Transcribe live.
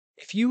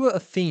If you were a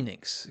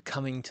phoenix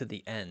coming to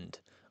the end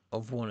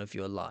of one of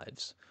your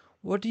lives,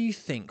 what do you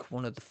think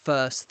one of the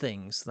first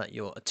things that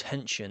your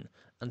attention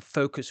and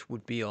focus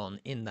would be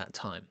on in that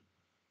time?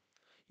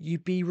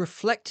 You'd be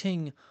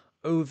reflecting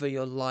over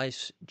your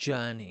life's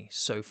journey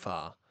so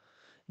far,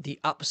 the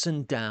ups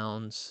and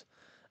downs,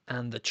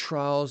 and the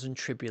trials and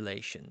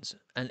tribulations,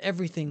 and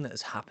everything that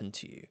has happened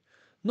to you.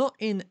 Not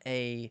in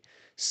a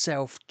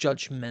self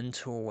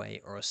judgmental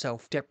way or a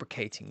self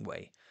deprecating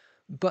way,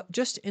 but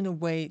just in a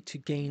way to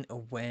gain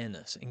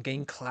awareness and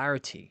gain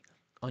clarity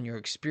on your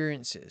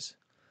experiences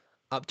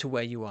up to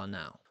where you are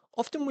now.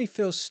 Often we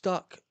feel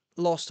stuck,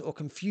 lost, or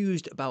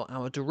confused about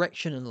our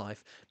direction in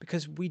life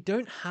because we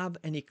don't have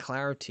any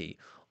clarity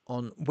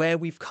on where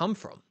we've come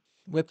from.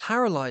 We're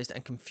paralyzed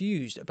and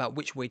confused about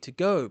which way to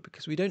go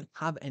because we don't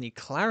have any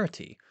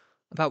clarity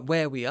about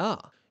where we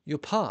are. Your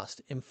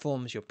past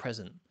informs your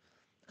present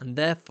and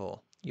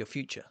therefore your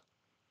future.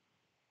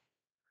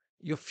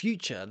 Your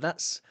future,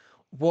 that's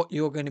what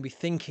you're going to be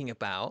thinking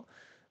about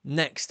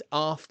next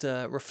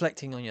after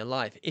reflecting on your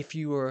life. If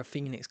you were a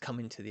phoenix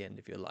coming to the end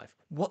of your life,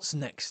 what's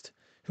next?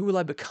 Who will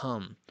I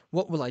become?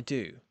 What will I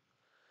do?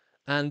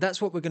 And that's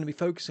what we're going to be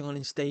focusing on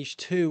in stage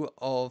 2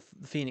 of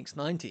the Phoenix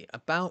 90,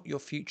 about your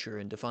future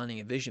and defining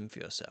a vision for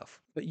yourself.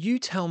 But you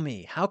tell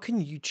me, how can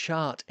you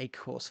chart a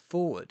course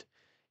forward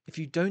if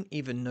you don't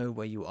even know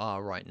where you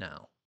are right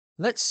now?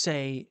 Let's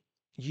say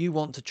you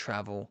want to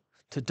travel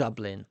to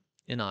Dublin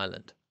in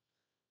Ireland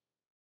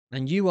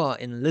and you are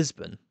in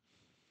Lisbon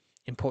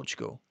in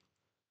Portugal.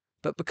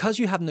 But because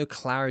you have no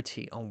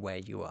clarity on where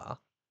you are,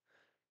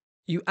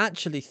 you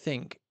actually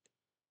think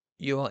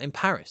you are in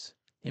Paris,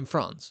 in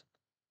France.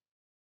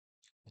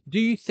 Do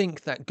you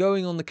think that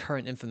going on the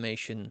current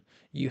information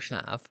you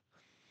have,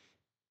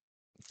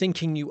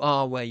 thinking you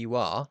are where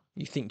you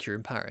think you're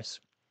in Paris,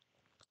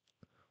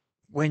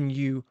 when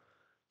you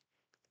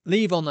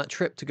leave on that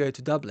trip to go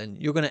to Dublin,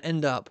 you're going to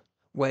end up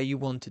where you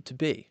wanted to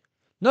be?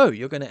 No,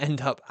 you're going to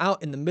end up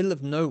out in the middle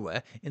of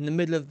nowhere, in the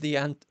middle of the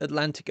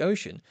Atlantic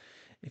Ocean.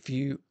 If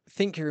you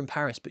think you're in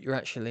Paris, but you're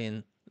actually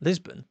in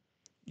Lisbon,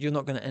 you're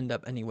not going to end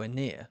up anywhere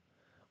near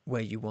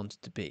where you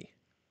wanted to be.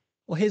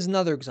 Well, here's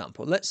another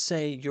example. Let's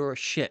say you're a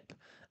ship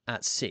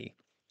at sea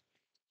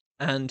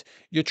and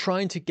you're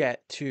trying to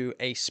get to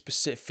a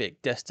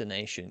specific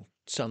destination,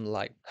 some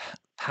like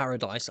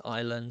Paradise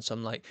Island,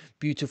 some like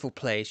beautiful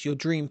place, your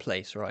dream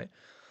place, right?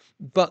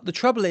 But the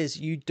trouble is,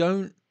 you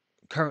don't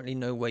currently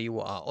know where you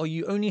are, or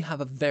you only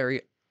have a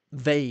very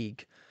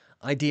vague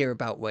idea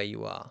about where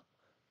you are.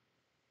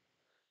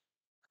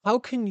 How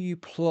can you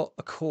plot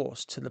a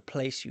course to the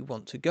place you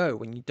want to go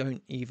when you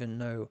don't even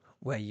know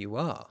where you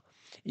are?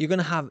 You're going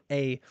to have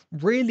a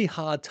really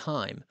hard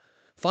time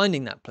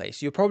finding that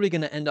place. You're probably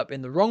going to end up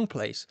in the wrong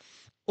place,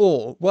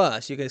 or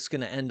worse, you're just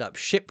going to end up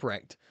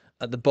shipwrecked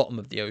at the bottom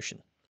of the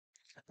ocean.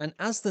 And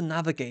as the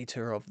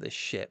navigator of this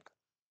ship,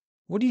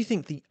 what do you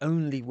think the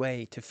only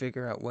way to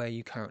figure out where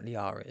you currently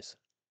are is?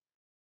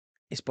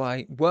 It's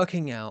by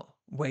working out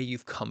where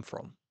you've come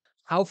from,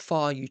 how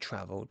far you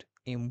traveled,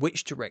 in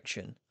which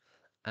direction,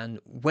 and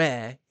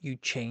where you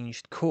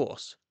changed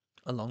course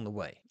along the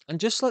way.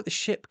 And just like the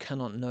ship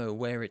cannot know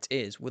where it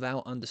is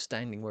without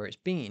understanding where it's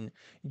been,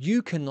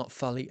 you cannot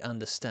fully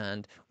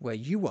understand where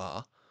you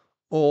are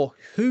or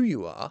who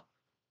you are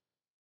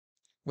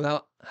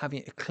without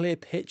having a clear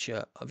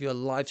picture of your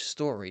life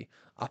story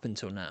up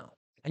until now.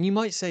 And you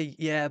might say,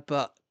 yeah,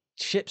 but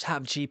ships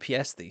have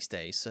GPS these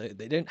days, so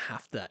they don't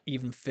have to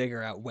even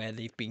figure out where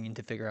they've been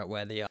to figure out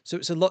where they are. So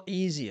it's a lot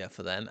easier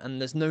for them, and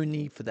there's no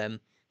need for them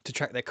to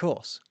track their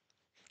course.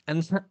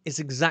 And that is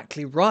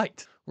exactly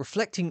right.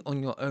 Reflecting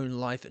on your own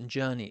life and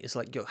journey is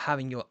like you're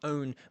having your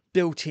own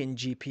built-in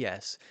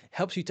GPS. It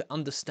helps you to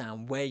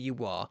understand where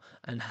you are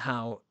and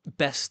how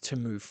best to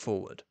move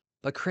forward.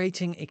 By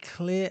creating a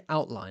clear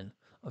outline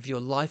of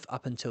your life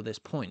up until this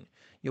point,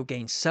 you'll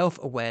gain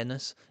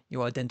self-awareness,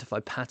 you'll identify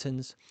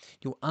patterns,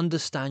 you'll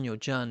understand your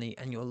journey,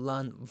 and you'll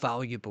learn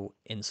valuable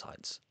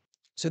insights.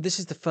 So this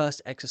is the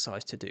first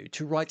exercise to do,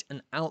 to write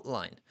an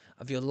outline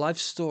of your life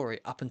story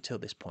up until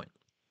this point.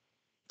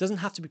 Doesn't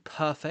have to be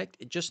perfect,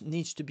 it just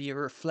needs to be a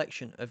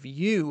reflection of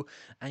you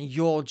and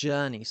your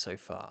journey so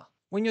far.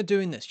 When you're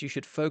doing this, you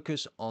should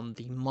focus on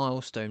the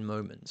milestone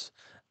moments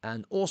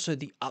and also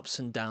the ups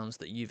and downs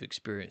that you've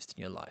experienced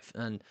in your life.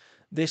 And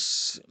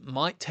this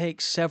might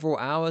take several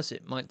hours,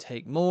 it might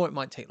take more, it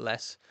might take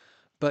less,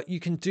 but you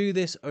can do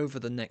this over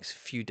the next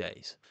few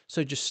days.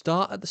 So just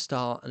start at the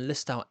start and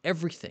list out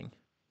everything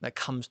that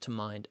comes to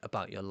mind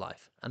about your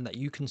life and that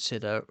you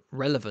consider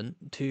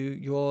relevant to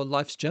your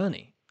life's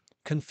journey.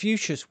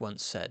 Confucius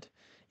once said,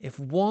 if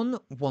one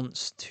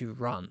wants to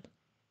run,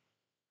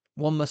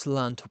 one must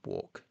learn to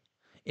walk.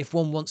 If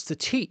one wants to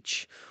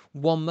teach,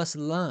 one must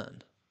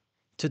learn.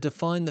 To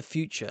define the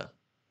future,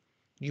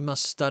 you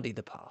must study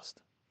the past.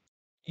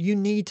 You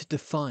need to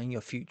define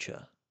your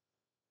future.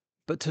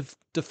 But to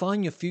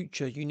define your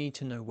future, you need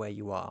to know where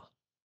you are.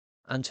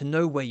 And to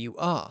know where you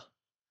are,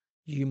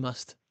 you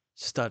must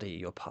study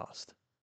your past.